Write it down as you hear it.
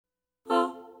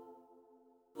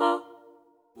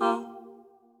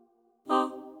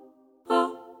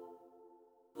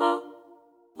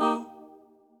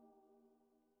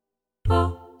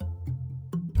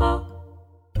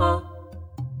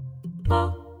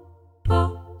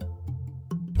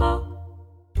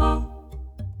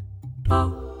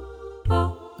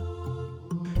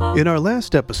In our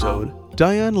last episode,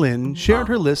 Diane Lynn shared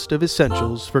her list of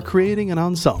essentials for creating an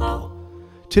ensemble.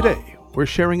 Today, we're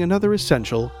sharing another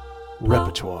essential,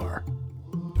 repertoire.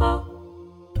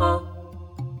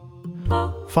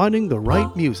 Finding the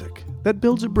right music that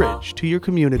builds a bridge to your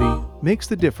community makes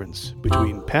the difference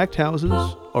between packed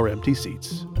houses or empty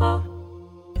seats.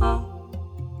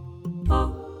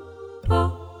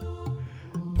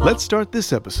 Let's start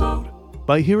this episode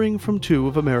by hearing from two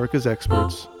of America's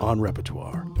experts on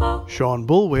repertoire, Sean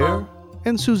Boulware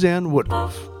and Suzanne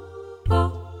Woodruff.